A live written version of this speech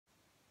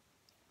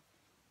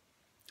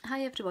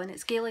Hi everyone,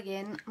 it's Gail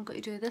again. I'm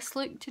going to do this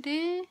look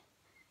today,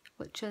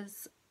 which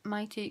is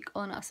my take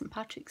on a St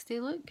Patrick's Day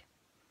look.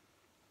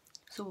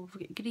 So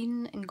we've got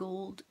green and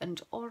gold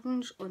and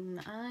orange on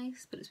the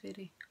eyes, but it's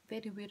very,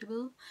 very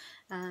wearable,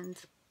 and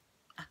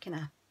a kind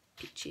of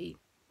peachy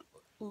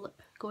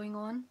lip going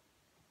on.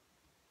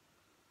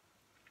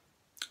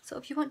 So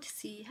if you want to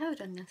see how I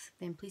done this,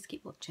 then please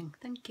keep watching.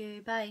 Thank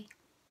you, bye.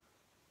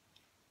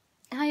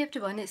 Hi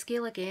everyone, it's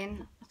Gail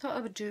again. I thought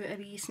I would do a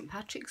wee St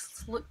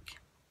Patrick's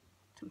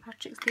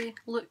Day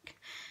look.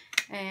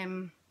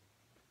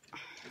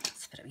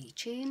 It's for a wee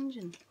change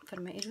and for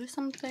me to do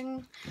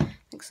something. I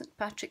think St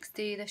Patrick's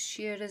Day this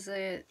year is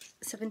the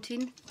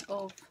 17th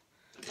of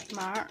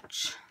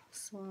March,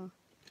 so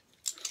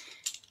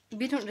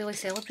we don't really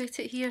celebrate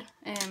it here.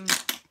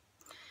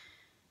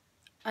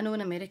 I know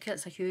in America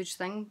it's a huge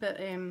thing, but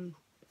I don't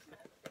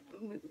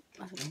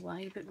know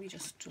why, but we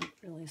just don't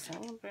really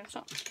celebrate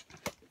it.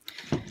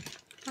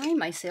 I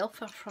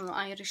myself are from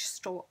Irish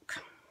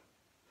stock.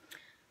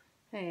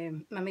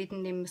 My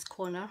maiden name is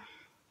Connor,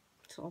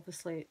 so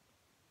obviously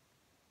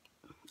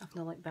I've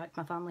not looked back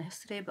my family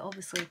history, but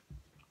obviously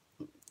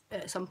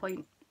at some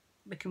point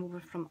we came over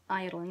from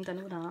Ireland, I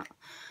know that.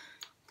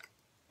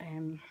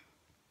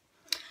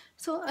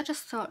 So I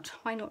just thought,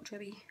 why not do a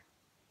wee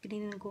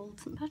green and gold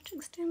St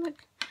Patrick's Day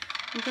look.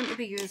 I'm going to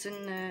be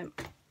using the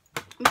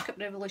Makeup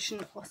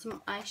Revolution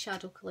Awesome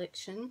Eyeshadow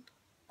Collection,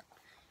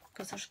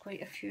 because there's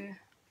quite a few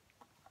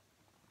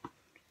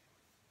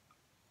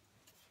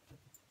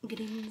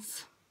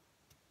greens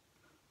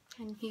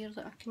in here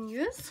that I can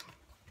use.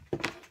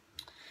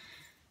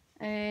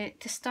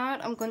 To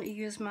start, I'm going to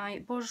use my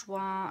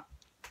Bourjois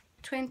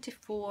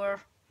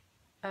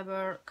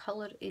 24-hour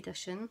colour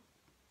edition,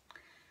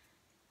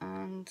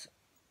 and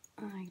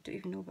I don't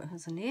even know if it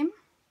has a name,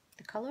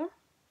 the colour.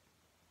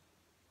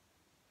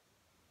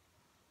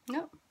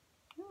 Nope.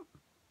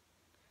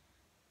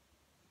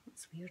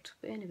 That's weird,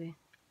 but anyway,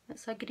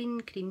 it's a green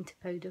creamed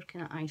powder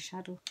kind of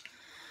eyeshadow.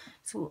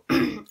 So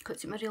got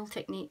to my Real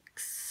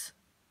Techniques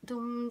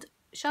domed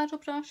shadow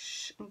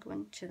brush and go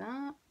into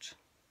that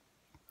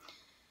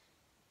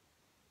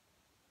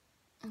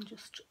and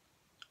just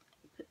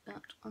put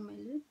that on my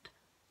lid.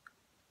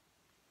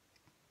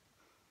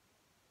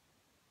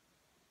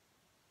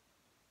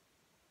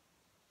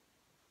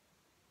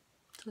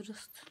 So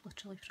just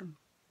literally from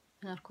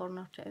inner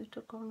corner to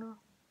outer corner.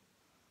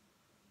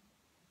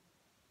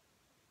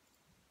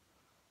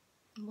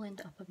 And blend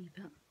it up a wee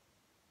bit.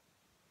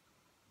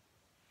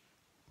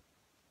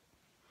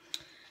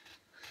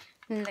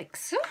 Like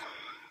so.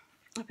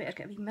 I better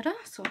get a wee mirror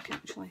so I can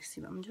actually see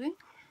what I'm doing.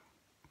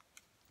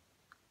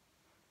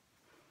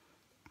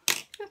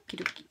 Okie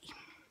dokie.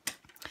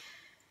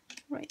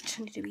 Right,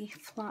 I need a wee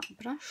flat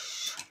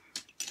brush.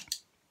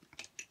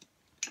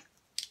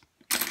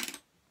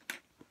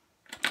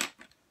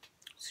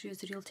 So use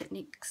the Real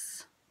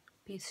Techniques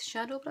base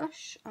shadow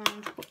brush,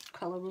 and what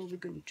colour will we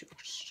go into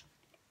first?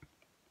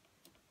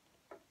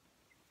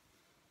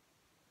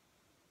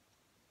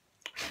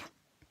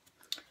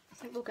 I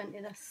think we'll go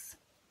into this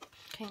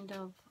kind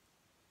of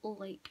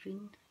light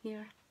green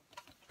here.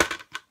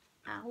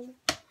 Ow.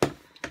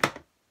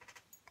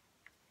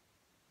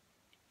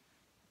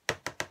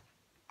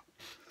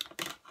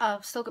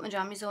 I've still got my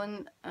jammies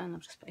on, and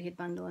I've just put a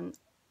headband on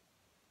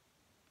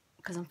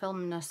because I'm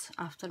filming this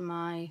after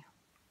my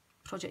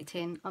Project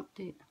 10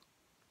 update.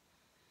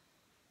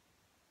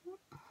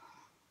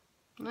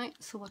 Right,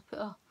 so we'll put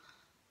a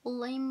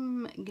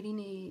lime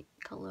greeny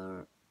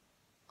colour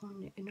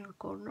on the inner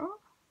corner.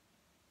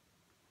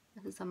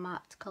 This is a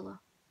matte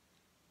colour.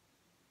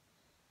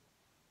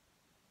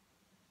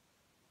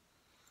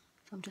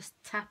 So I'm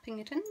just tapping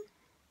it in.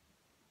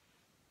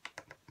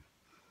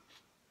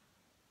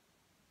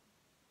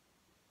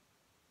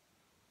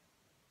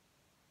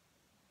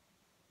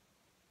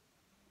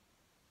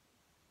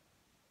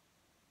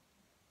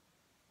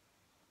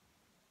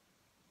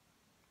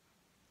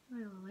 I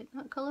really like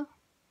that colour.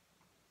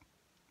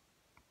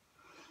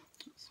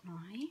 That's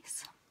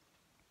nice.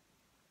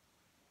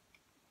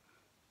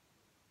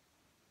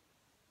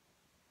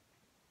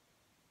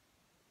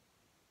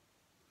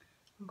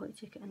 I'm going to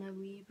take it in a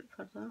wee bit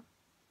further.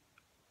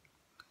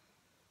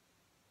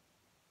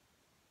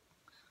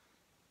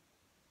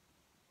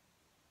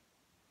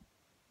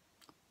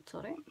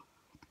 Sorry.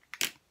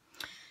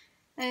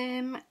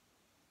 Then,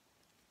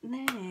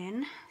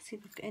 see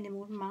if we've got any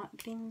more matte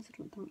greens. I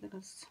don't think there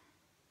is.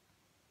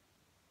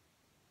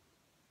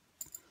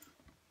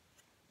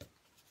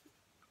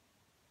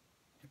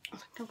 I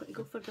think I'm going to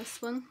go for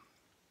this one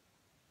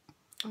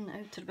on the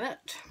outer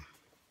bit.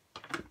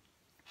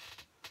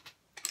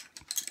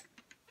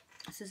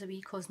 This is a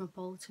wee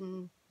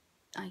Cosmopolitan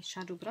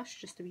eyeshadow brush,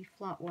 just a wee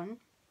flat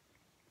one.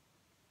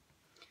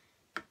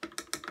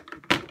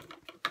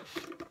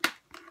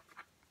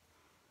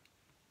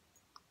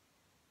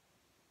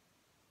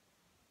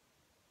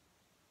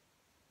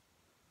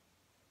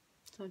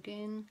 So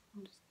again,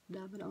 I'm just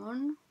dabbing it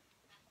on.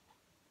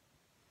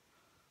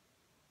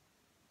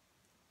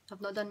 I've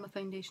not done my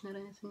foundation or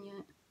anything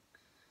yet,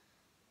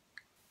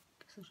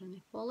 because there's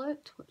any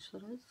fallout, which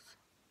there is.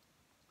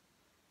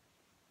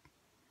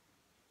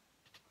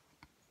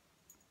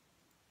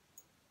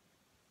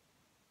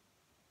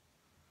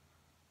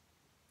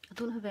 I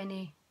don't have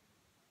any,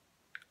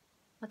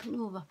 I don't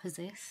know if I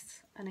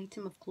possess an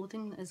item of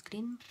clothing that is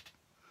green.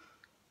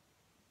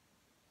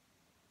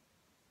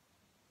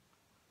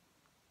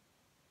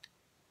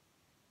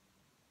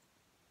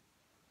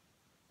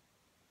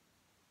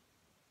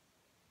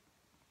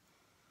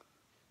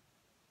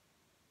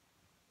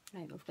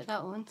 Right, we've got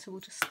that on, so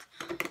we'll just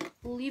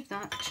leave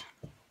that.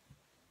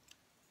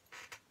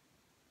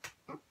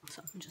 Oh,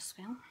 something just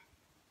fell.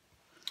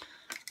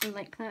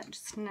 Like that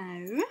just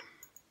now.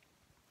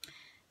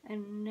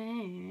 And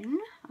then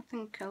I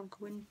think I'll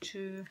go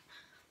into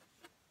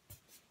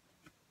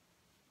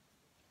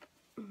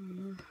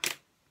how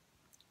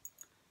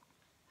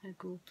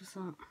gold is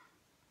that?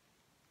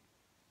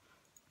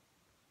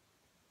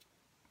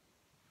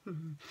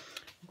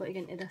 I've got to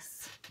get into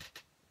this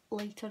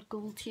lighter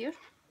gold here.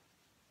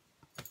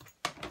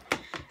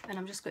 And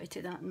I'm just going to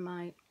take that in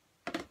my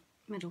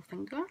middle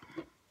finger.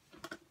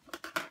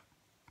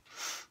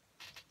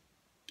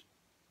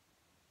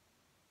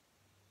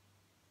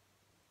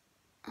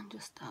 And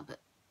just dab it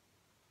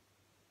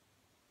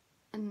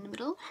in the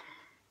middle.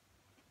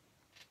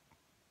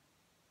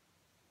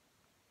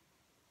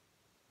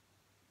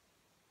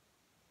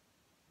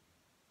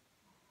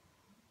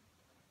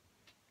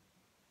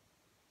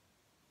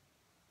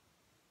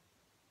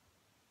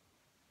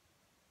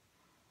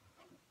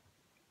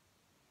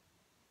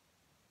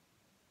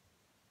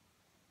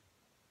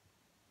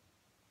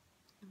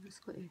 I'm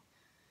just going to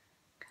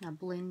kind of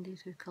blend the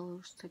two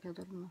colours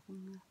together in my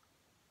finger.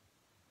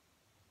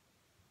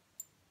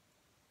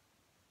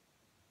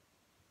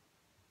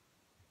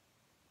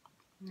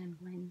 And then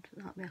blend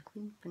that with a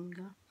clean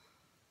finger,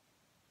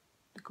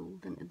 the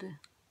gold into the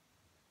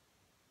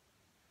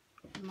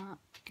matte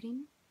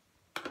green.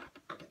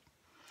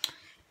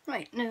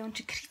 Right, now on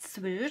to crease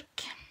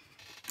work.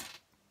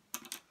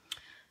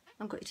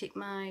 I'm going to take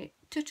my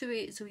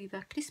 228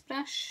 Zoeva crease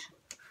brush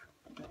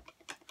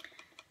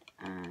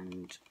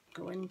and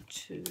go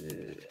into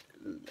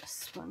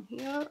this one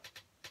here.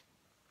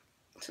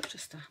 So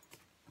just a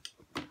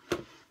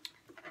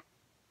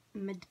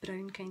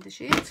mid-brown kind of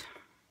shade.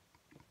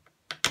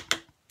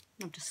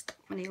 I'll just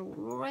nail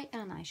right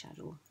an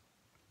eyeshadow.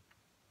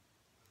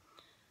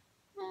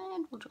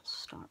 And we'll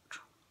just start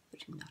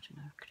putting that in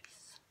our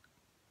crease.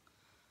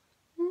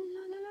 La,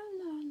 la, la,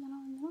 la, la,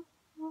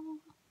 la.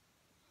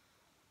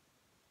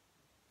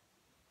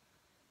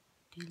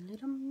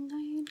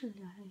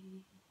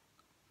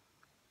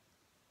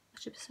 I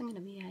should be singing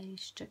a wee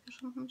Irish jig or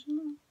something,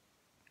 shouldn't I?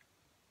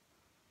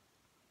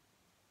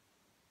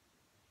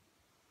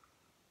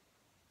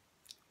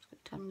 Just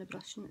got to turn the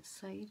brush on its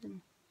side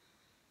and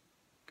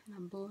kind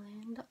of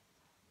blend it.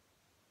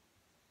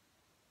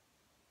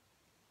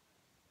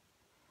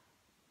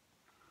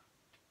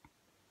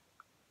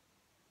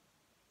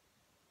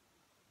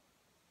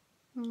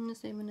 And the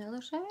same on the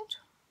other side.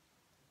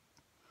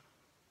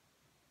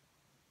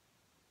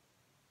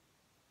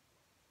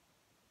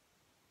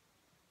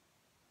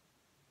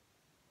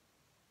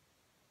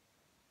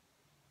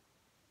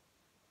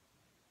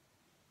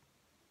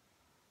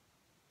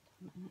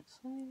 On that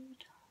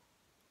side.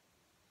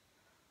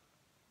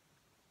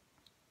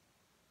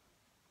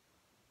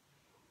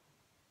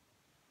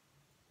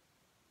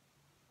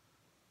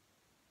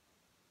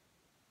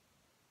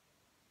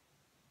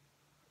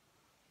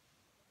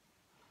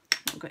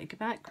 I'm going to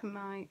go back with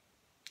my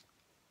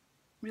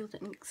Real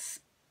Techniques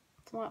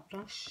flat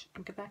brush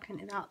and go back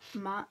into that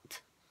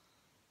matte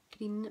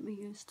green that we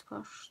used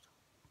first.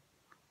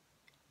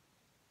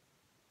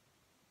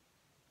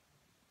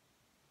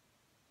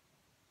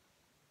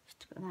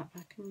 Just put that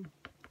back in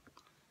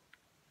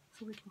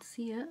so we can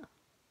see it.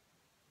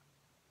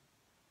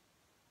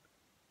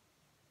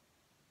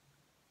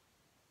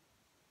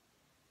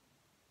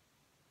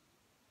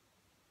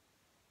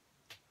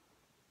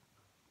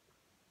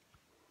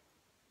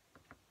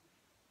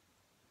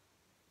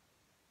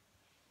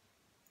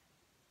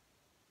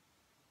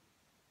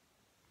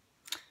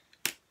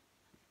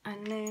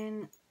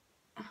 And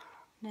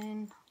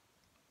then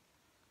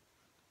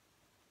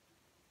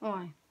oh,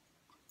 I was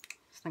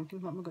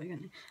thinking, what am I going to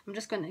get into? I'm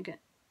just going to get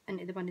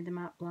into one of the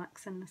matte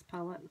blacks in this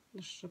palette.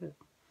 There's about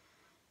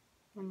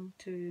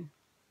there's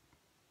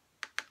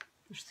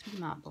 3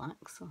 matte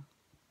blacks. So.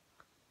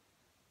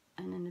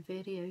 And in the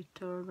very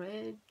outer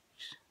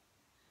edge,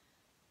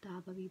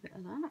 dab a wee bit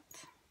of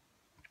that.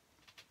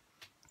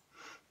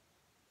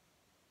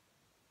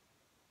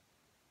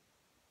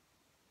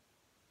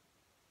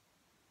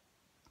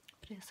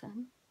 Press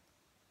in.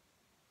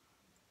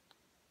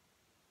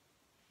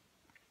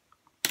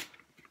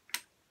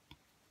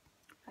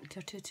 Back to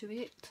our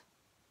 228.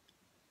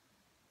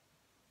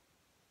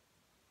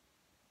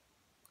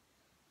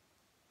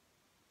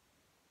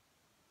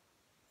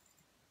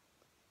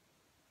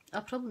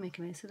 I'll probably make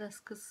a mess of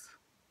this because,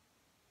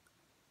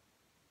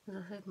 as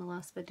I said in my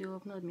last video,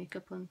 I've not had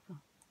makeup on for,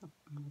 I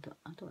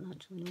don't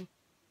actually know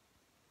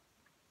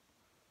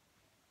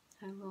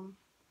how long.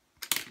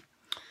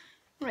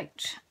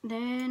 Right,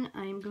 then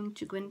I'm going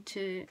to go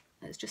into,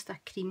 it's just a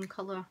cream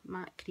colour,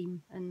 matte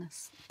cream in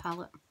this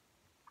palette.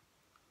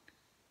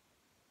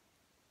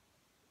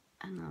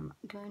 And I'm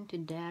going to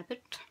dab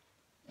it.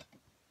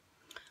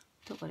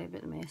 Don't worry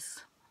about the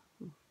mess,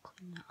 we'll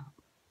clean that up.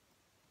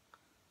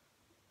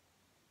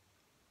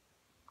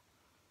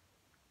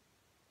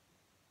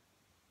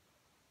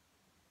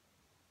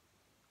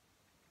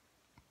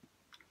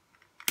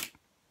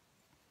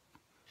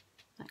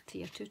 Back to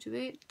your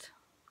 228.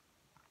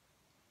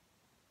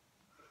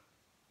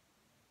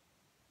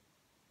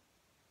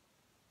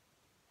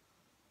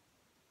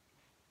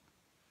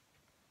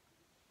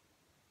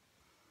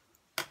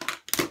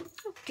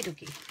 Okie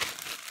dokie.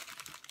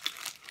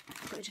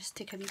 I'm going to just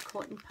take a wee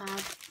cotton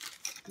pad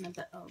and a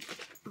bit of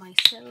my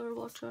cellar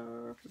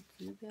water,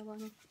 maybe a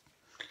one,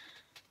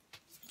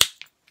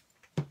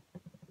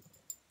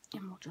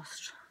 and we'll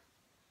just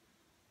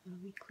have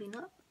a wee clean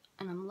up.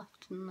 And I'm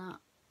lifting that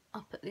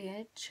up at the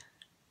edge,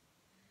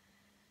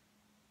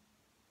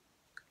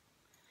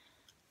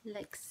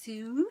 like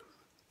so.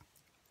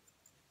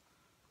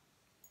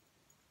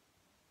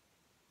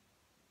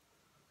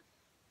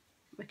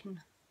 We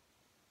can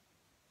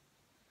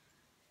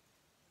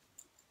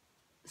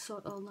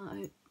sort all that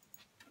out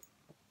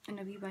in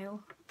a wee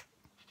while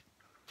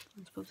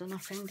once we've done our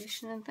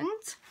foundation and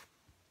things.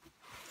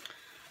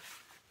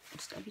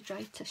 Just a wee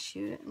dry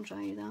tissue and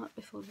dry that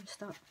before we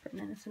start putting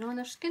anything on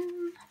our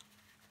skin.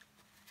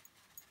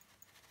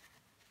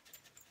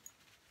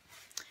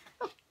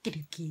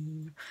 Okie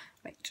dokie.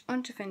 Right,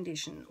 onto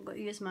foundation. I'm going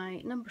to use my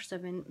number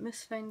 7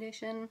 Mousse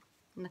foundation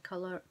in the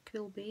colour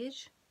Cool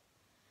Beige,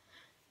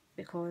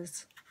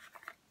 because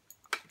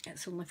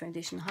it's the only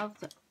foundation I have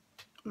that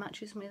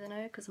matches me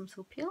now because I'm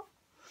so pale.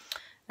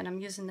 And I'm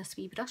using this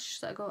wee brush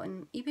that I got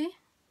on eBay.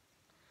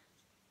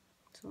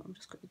 So I'm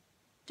just going to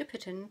dip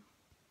it in.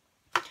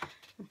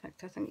 In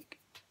fact, I think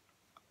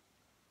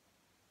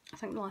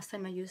the last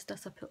time I used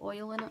this I put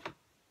oil in it.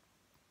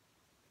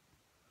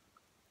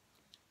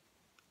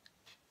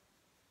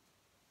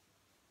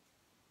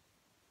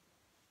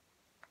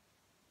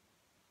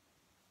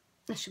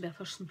 This should be our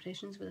first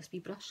impressions with this wee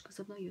brush because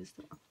I've not used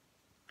it.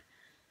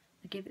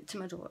 I gave it to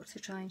my daughter to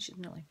try and she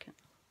didn't like it.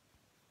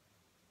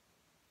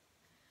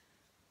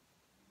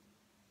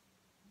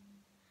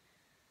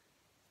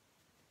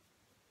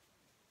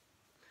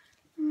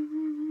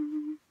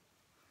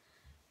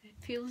 It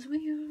feels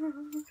weird.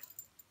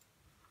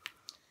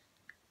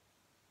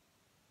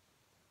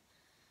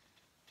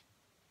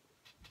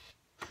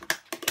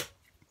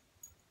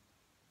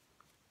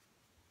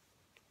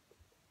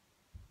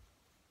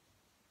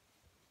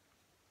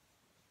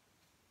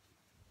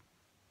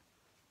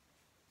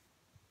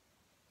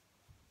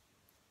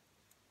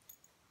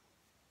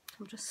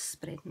 I'm just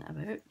spreading it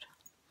about.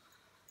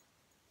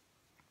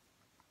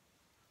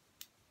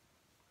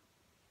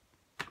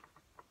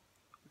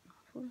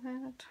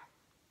 Forehead.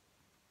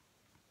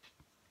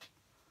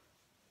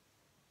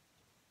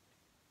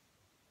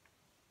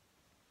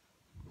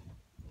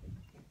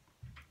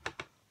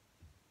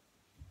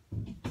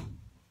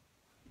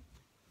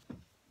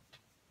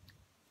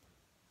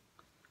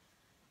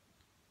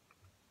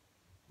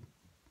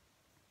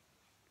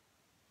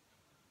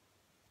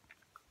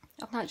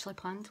 I've not actually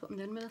planned what I'm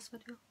doing with this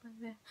video, by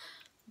the way.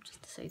 I've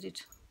just decided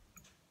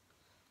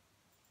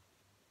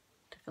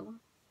to film.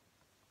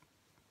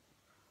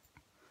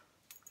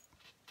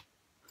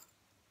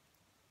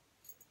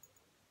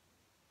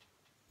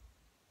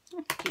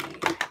 Okay,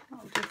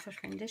 that'll do for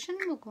foundation.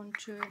 We'll go on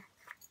to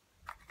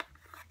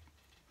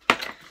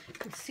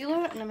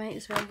concealer, and I might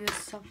as well use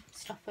some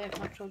stuff out of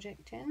my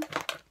Project 10.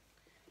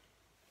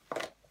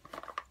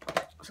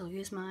 So I'll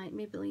use my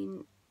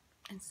Maybelline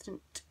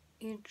Instant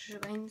Age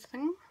Rewind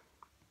thing.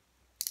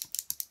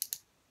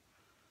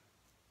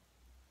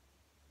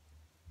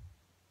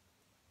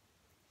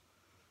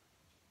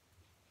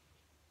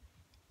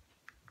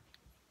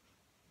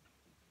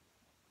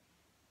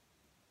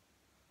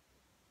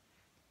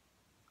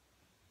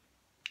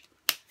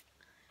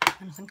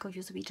 And I think I'll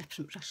use a wee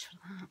different brush for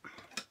that.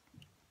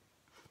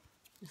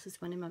 This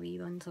is one of my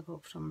wee ones I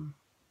got from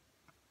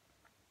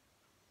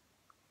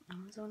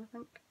Amazon, I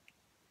think.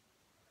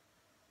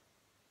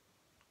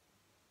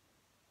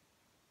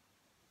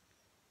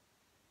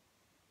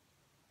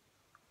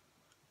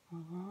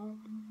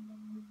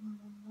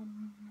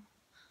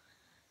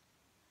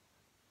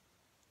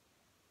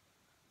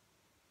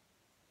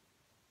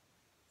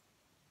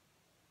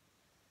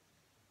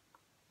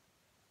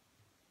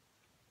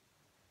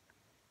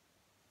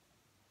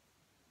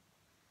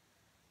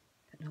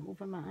 Putting it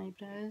over my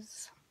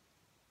eyebrows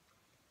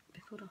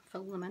before I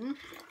fill them in.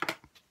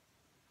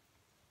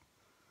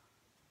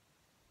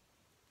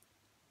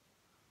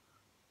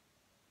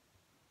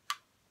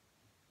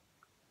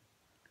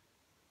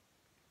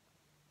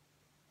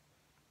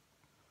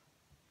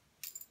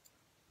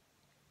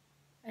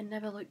 And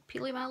never look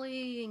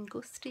peely-wally and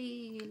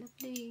ghosty,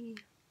 lovely.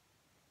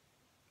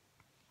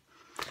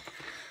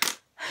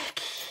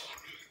 Okay.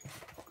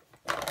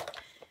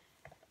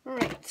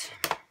 Right.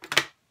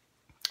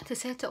 To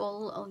set it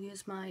all, I'll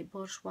use my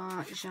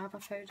Bourjois Java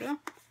powder.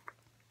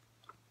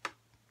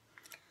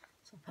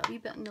 So I'll put a wee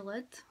bit in the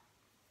lid.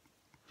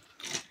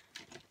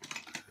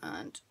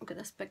 And I've got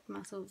this big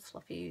massive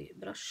fluffy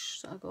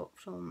brush that I got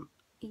from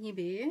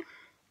eBay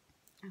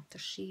after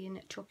seeing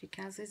Chalky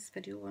Kaz's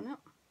video on it.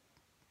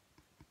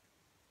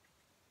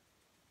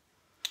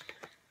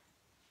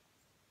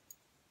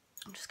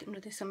 I'm just getting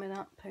rid of some of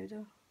that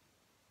powder.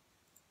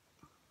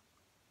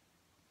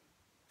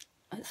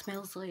 It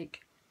smells like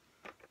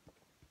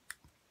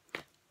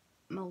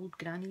my old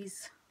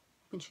granny's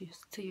when she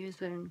used to use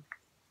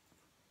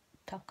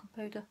talcum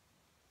powder.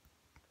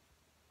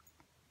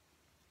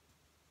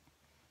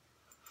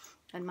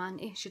 And my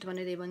auntie, she had one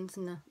of the ones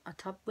in a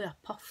tub with a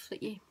puff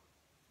that you,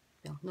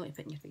 well, not to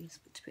put in your face,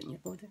 but to put in your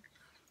body.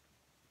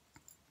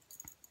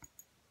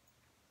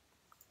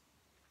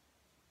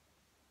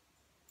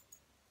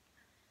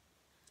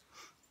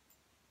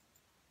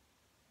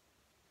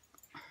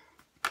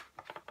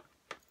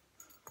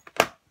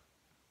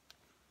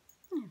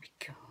 There we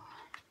go.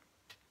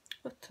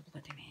 What a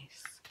bloody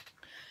mess.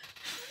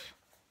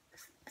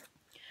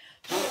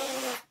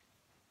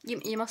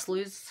 You must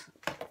lose,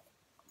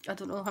 I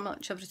don't know how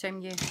much every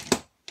time you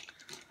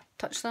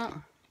touch that.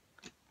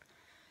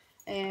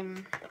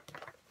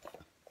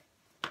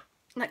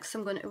 Next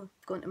I'm going to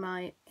go into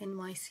my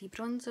NYC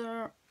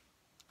bronzer.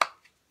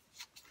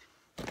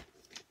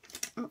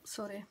 Oh,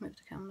 sorry, moved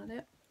the camera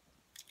there.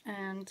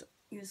 And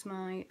use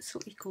my So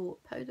Eco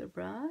powder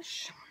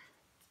brush.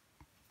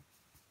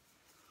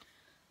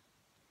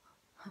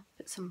 I'll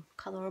put some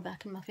colour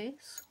back in my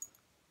face.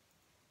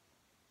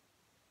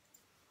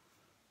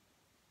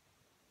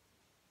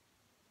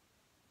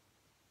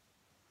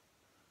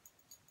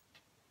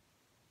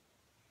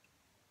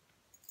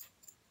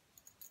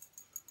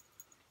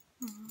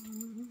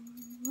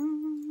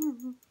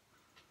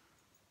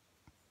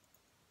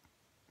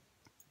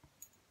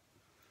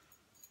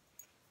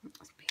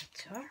 That's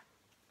better.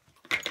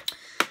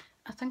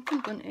 I think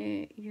I'm going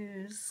to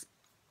use,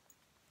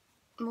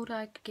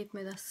 Morag gave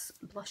me this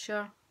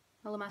blusher,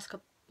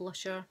 Alamasca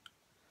blusher.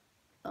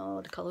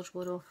 Oh, the colours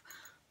wore off.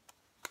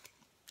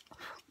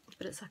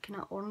 But it's a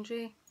kind of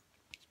orangey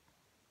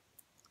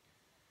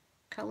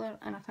colour,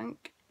 and I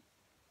think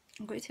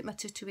I'm going to take my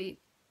 228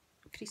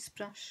 crease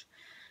brush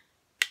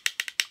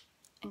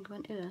and go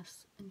into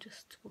this and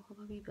just we'll have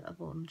a wee bit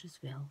of orange as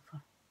well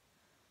for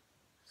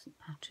St.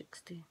 Patrick's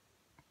Day.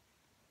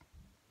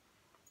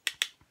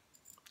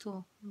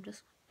 So I'm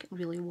just getting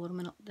really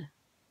warming up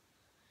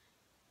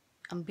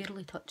I'm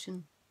barely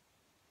touching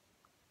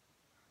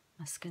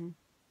my skin.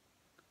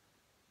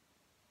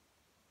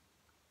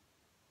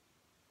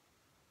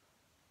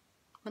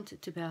 I want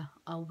it to be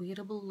a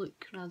wearable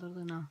look rather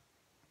than a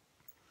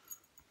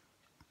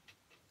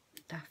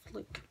daft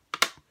look.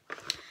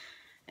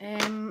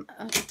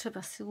 I'll just have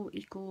a So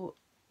Eco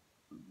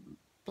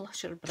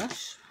blusher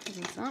brush.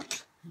 Use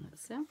that, and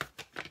it's there.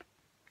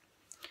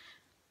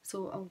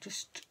 So I'll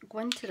just go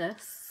into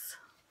this,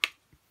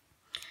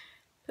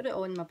 put it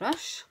on my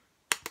brush,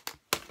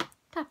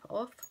 tap it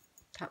off,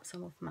 tap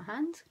some off my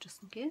hand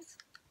just in case,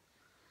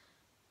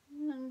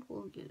 and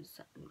we'll use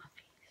that in my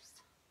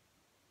face.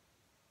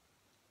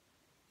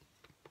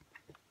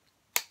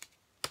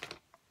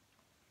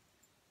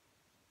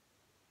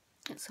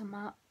 It's a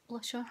matte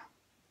blusher.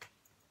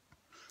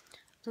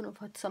 I don't know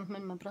if I had something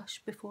in my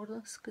brush before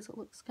this because it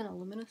looks kind of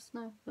luminous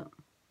now, but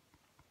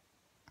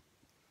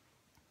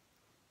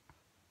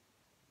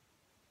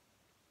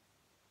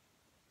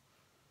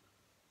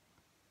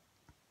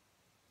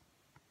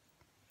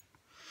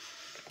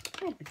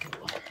there we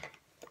go.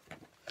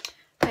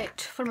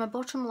 Right, for my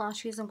bottom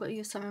lashes I'm going to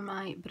use some of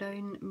my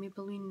brown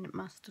Maybelline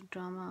Master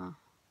Drama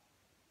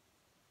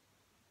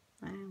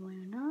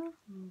eyeliner,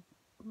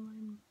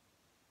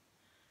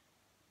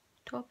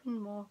 top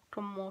and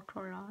bottom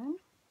waterline.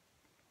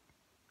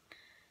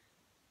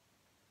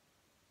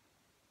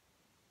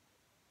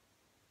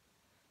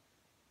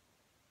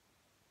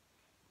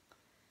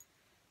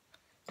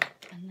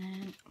 And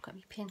then I've got a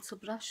wee pencil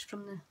brush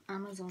from the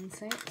Amazon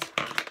set.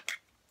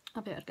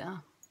 I better get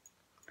a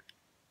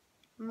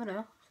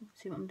mirror so you can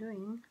see what I'm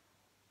doing.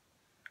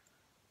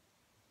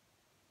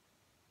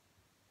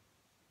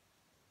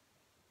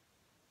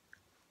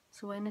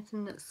 So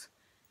anything that's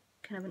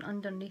kind of an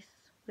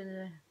underneath with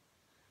the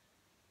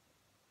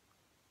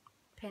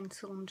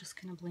pencil, I'm just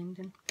kind of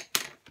blending.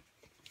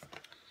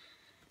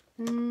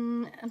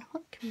 And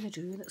what can we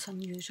do that's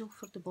unusual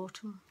for the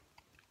bottom?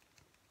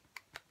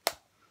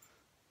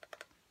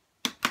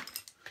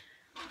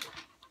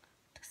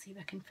 See if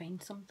I can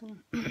find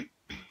something that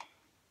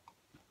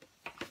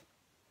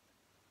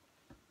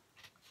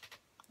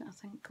I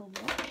think will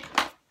work.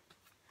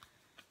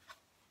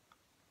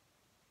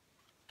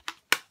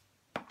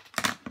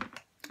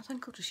 I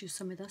think I'll just use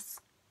some of this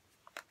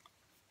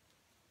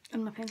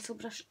on my pencil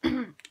brush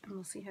and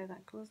we'll see how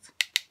that goes.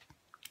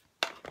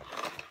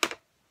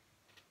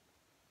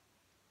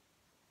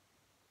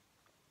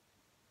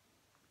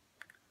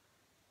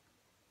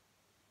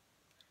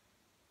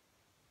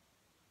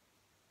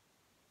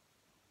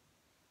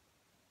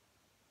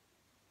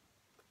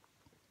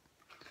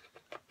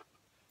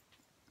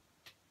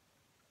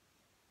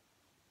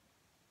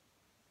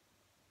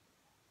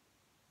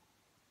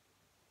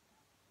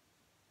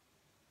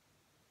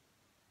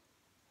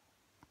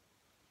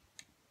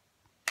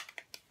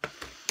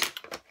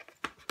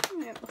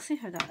 Yeah, we'll see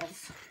how that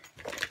is.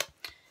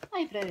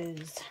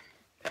 Eyebrows.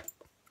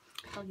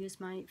 I'll use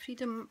my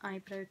Freedom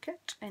Eyebrow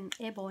Kit in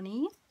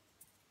Ebony.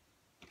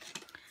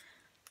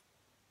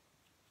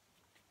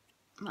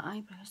 My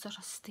eyebrows are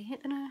a state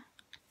now.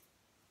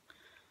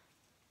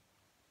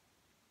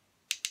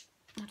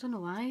 I don't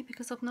know why,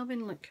 because I've not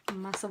been like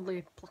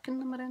massively plucking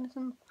them or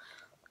anything.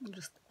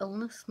 Just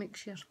illness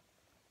makes your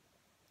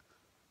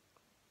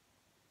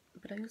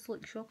brows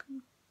look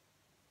shocking.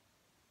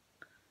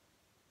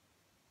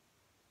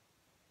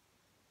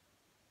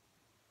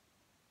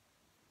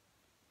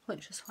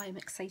 Which is why I'm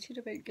excited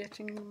about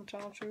getting them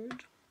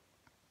tattooed.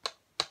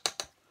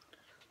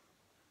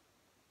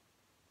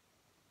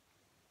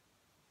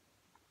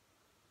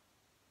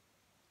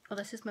 Oh,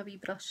 this is my wee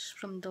brush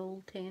from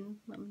Doll 10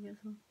 that I'm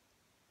using.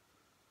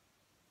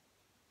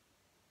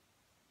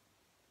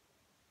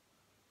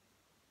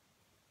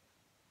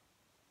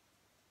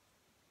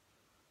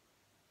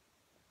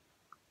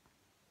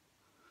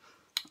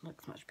 It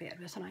looks much better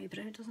with an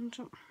eyebrow, doesn't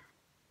it?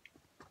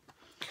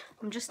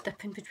 I'm just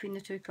dipping between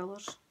the two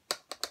colours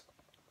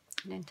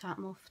and then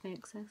tapping off the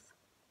excess.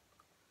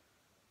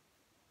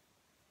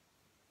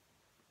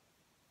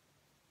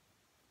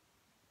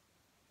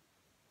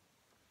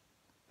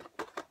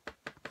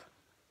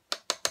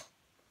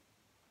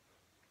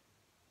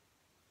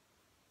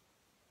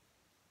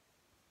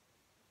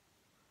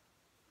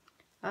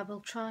 I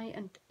will try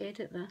and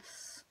edit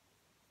this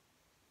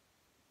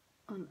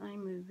on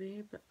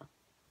iMovie, but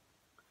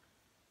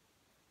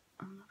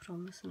I'm not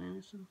promising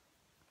anything.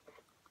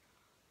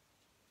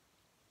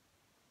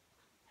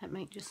 It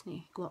might just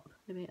need to go up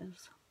the way it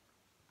is.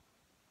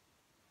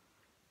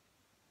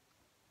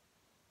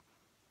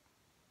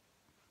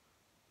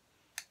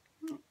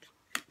 Right,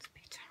 that's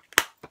better.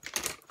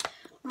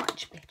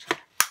 Much better.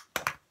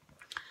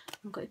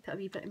 I'm going to put a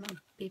wee bit of my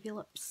baby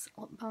lips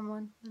lip balm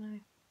on now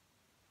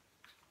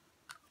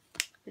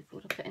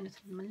before I put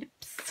anything on my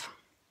lips.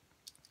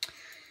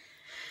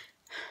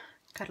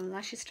 Curl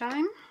lashes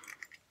time.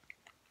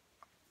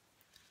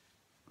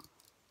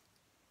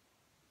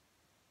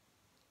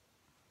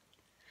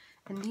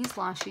 And these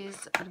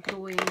lashes are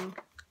growing,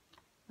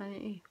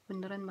 when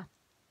they're in my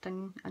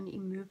thing, I need to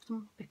move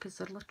them because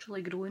they're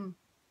literally growing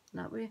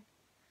that way.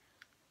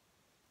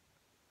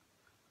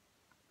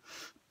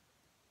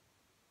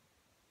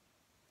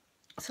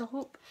 So I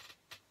hope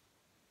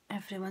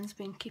everyone's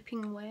been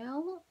keeping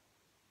well,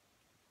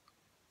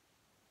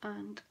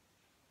 and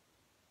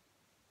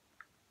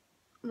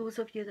those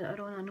of you that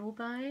are on a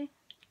no-buy,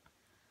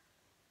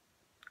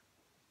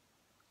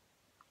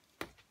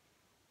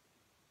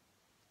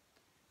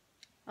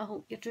 I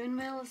hope you're doing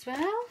well as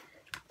well.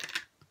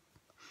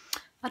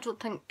 I don't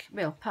think,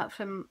 well, apart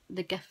from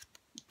the gift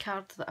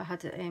card that I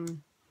had at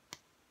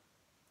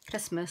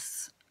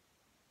Christmas,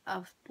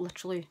 I've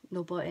literally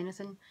not bought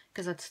anything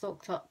because I'd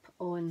stocked up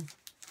on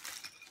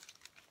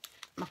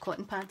my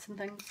cotton pads and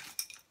things.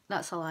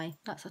 That's a lie.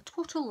 That's a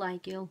total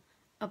lie, Gail.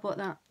 I bought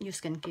that new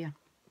skincare.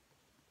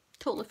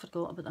 Totally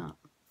forgot about that.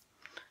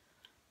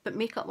 But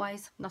makeup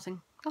wise,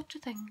 nothing. Not a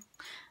thing.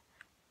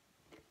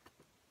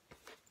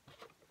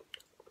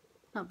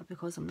 Not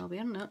because I'm not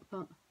wearing it,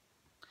 but...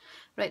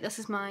 Right, this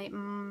is my... it's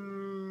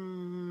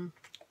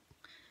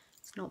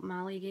not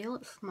Mally Gale,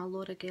 it's my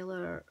Laura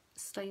Geller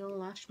Style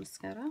Lash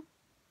Mascara.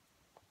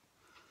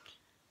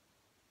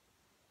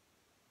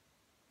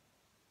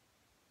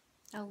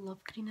 I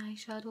love green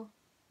eyeshadow.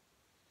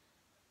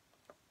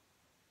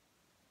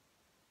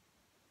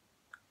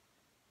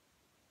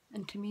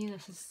 And to me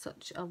this is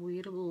such a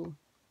wearable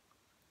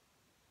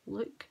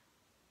look.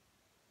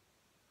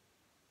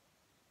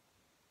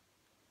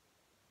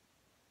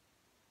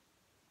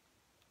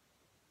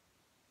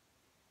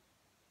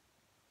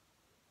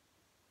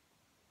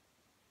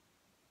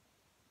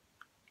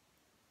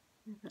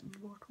 A bit in the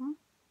bottom.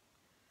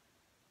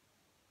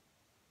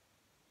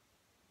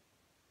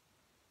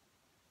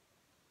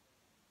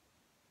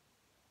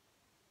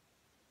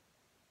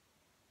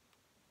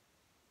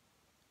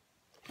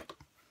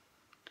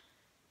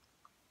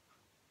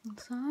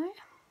 Inside.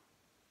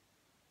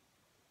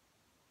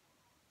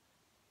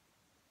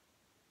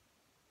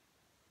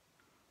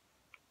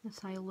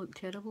 This eye look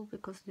terrible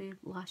because the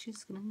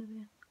lashes get in the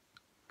way.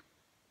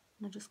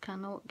 And I just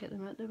cannot get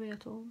them out the way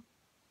at all.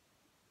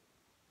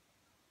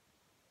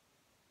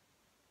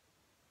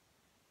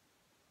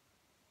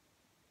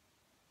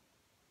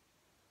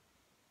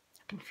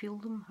 I can feel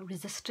them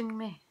resisting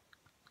me,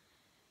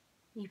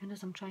 even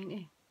as I'm trying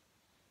to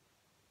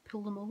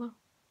pull them over.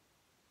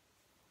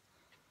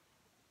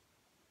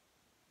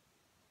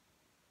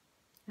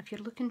 If you're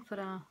looking for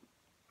a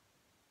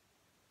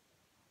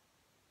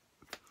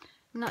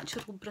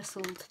natural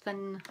bristled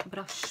thin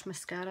brush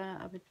mascara,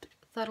 I would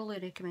thoroughly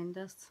recommend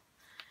this.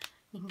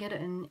 You can get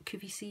it in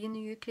QVC in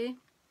the UK.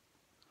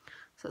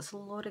 So it's a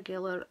Laura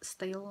Geller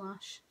Style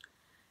Lash.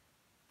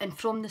 And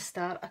from the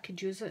start I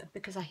could use it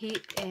because I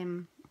hate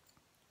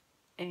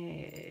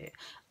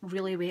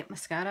really wet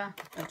mascara.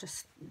 It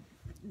just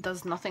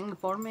does nothing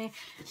for me.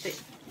 But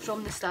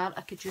from the start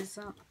I could use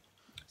that.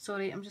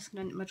 Sorry, I'm just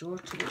going into my drawer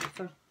to look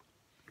for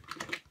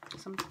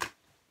some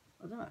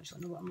I don't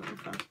actually know what I'm looking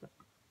for, but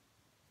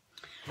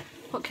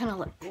what kind of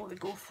lip will we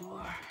go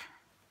for?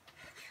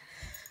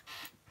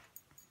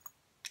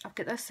 I've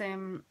got this,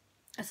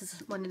 this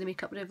is one of the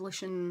Makeup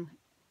Revolution,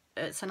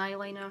 it's an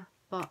eyeliner,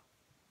 but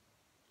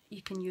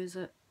you can use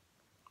it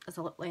as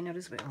a lip liner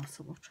as well,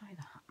 so we'll try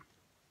that.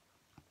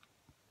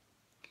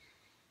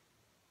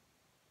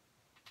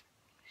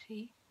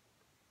 See?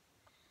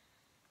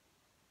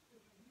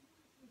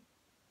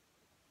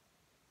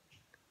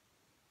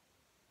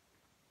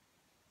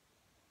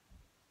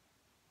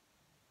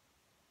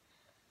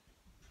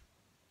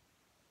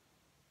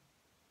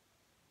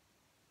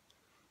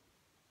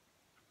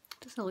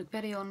 Doesn't look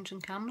very orange in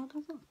camera,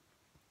 does it?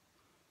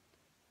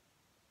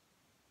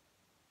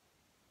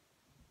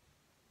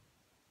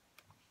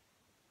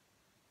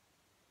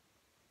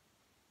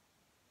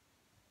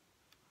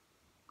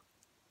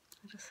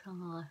 I just feel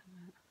the left of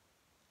it.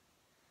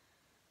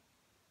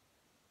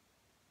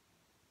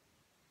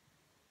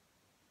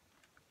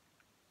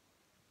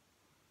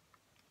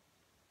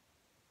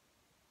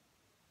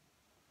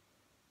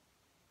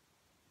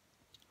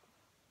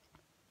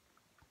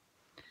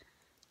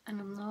 And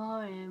I'm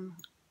now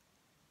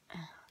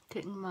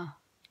taking my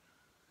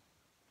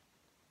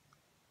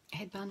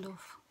headband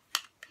off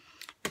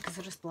because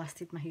I just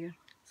blasted my hair,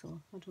 so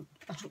I don't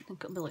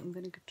think it'll be looking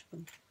very good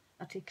when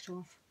I take it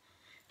off.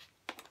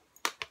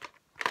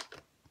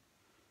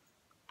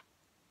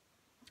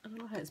 I don't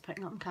know how it's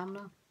picking up on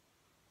camera,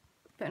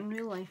 but in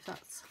real life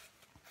that's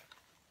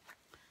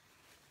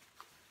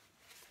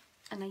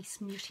a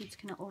nice muted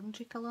kind of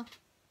orangey colour.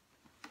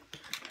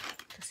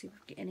 To see if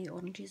we've got any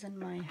oranges in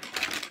my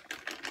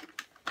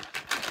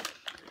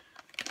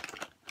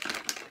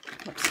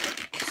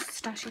lipstick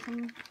stashy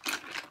thing.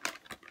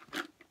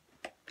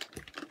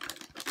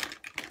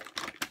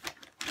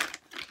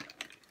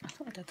 I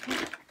thought I did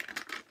that.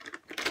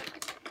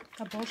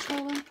 A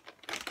bourgeois one.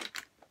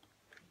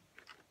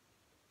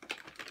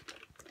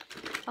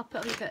 I'll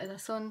put a wee bit of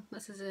this on.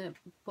 This is a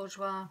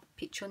Bourgeois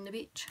Peach on the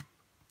Beach.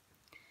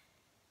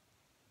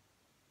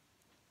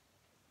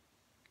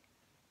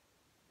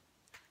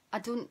 I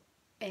don't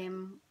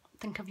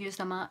think I've used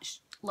a matte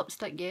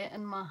lipstick yet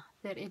in my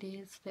 30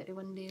 days,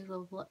 31 days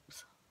of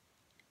lips.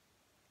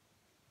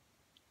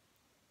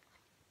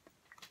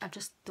 I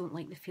just don't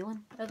like the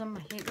feeling of them.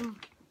 I hate them.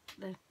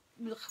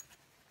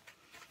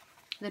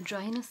 The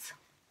dryness.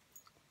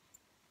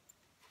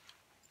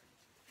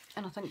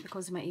 And I think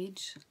because of my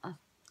age,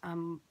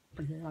 I'm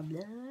blah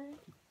blah.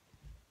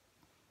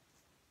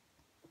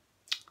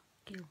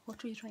 Gail,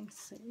 what are you trying to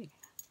say?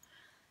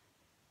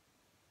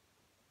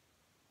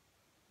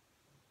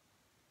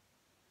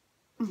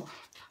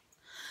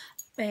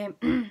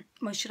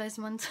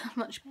 Moisturising ones are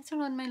much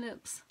better on my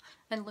lips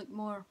and look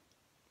more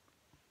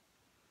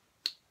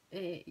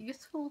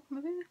youthful,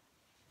 maybe.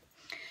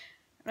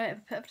 Right, have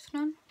I put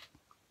everything on?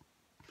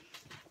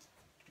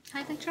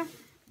 Highlighter.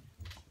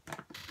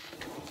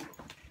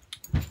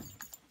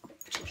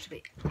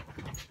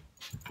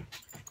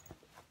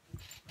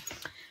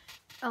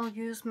 I'll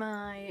use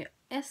my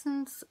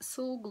Essence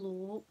So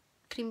Glow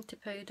Cream to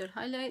Powder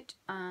Highlight,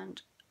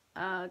 and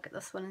I got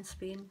this one in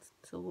Spain,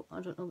 so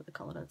I don't know what the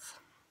colour is.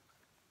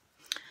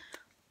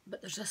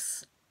 But there's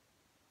this,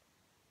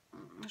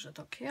 there's a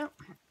duck here.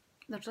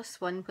 There's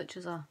this one which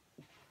is a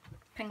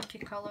pinky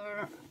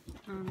colour,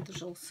 and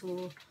there's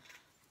also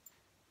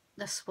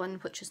this one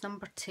which is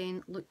number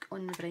 10, Look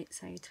on the Bright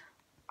Side,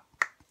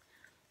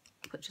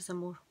 which is a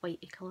more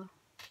whitey colour.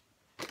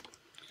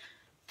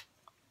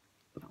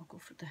 But I'll go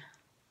for the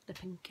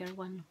pinkier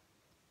one.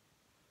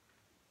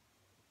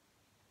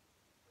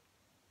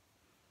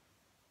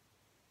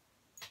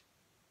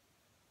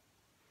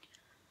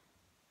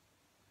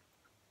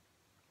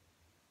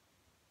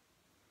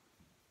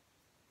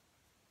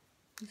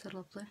 These are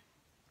lovely.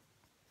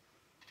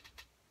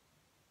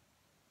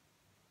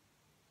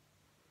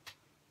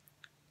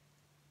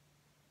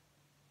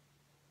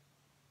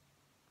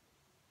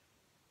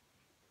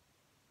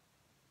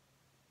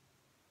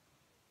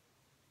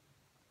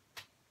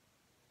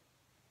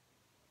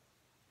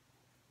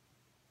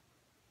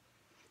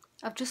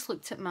 I've just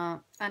looked at my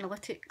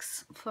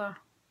analytics for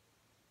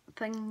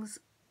things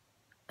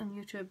on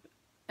YouTube,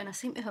 and I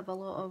seem to have a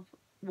lot of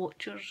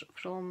watchers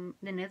from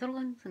the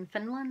Netherlands and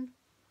Finland.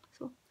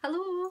 So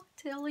hello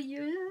to all of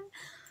you.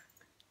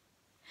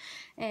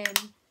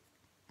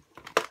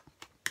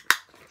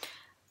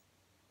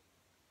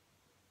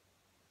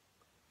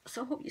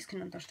 So I hope you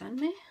can understand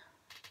me,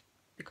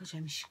 because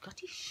I'm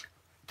Scottish.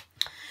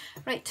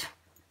 Right,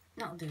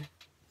 that'll do.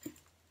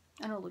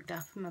 I know I look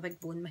daft with my big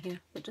bone in my hair,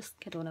 but just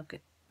kid on, I've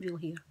got real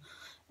hair.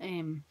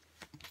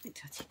 Wait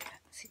till I take it,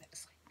 see what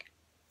it's like.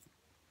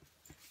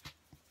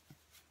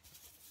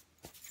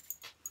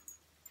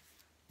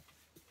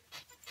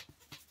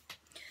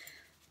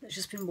 It's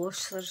just been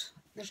washed.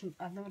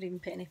 I've never even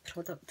put any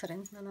product or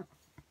anything in it.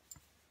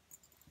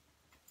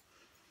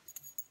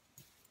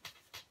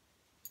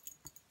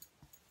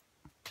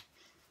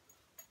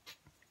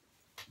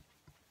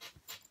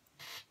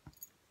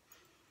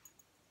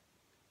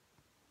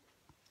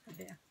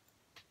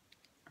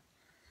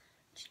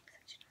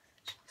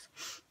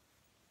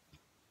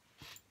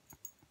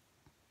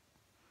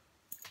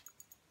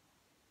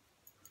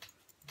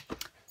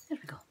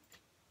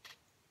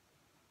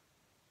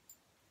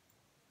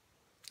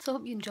 So I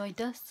hope you enjoyed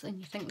this and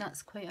you think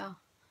that's quite a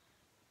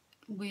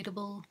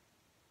wearable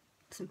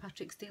St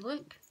Patrick's Day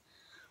look.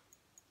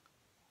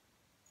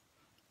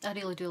 I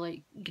really do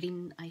like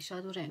green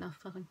eyeshadow right enough.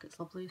 I think it's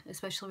lovely,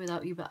 especially with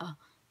that wee bit of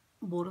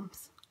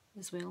warmth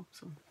as well.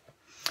 So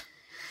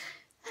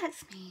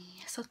that's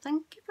me. So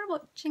thank you for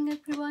watching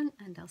everyone,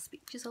 and I'll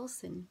speak to you all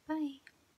soon. Bye.